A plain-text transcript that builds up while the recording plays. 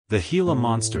The Gila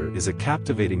monster is a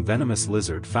captivating venomous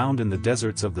lizard found in the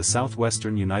deserts of the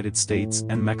southwestern United States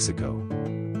and Mexico.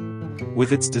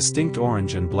 With its distinct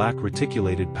orange and black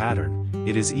reticulated pattern,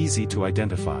 it is easy to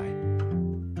identify.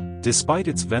 Despite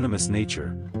its venomous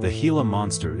nature, the Gila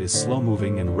monster is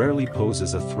slow-moving and rarely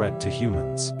poses a threat to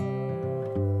humans.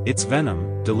 Its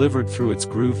venom, delivered through its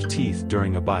grooved teeth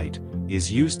during a bite,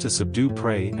 is used to subdue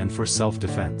prey and for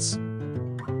self-defense.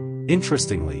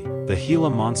 Interestingly, the Gila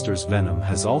monster's venom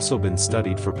has also been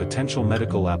studied for potential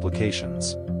medical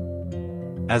applications.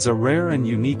 As a rare and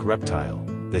unique reptile,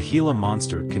 the Gila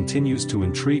monster continues to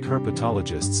intrigue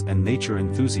herpetologists and nature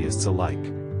enthusiasts alike.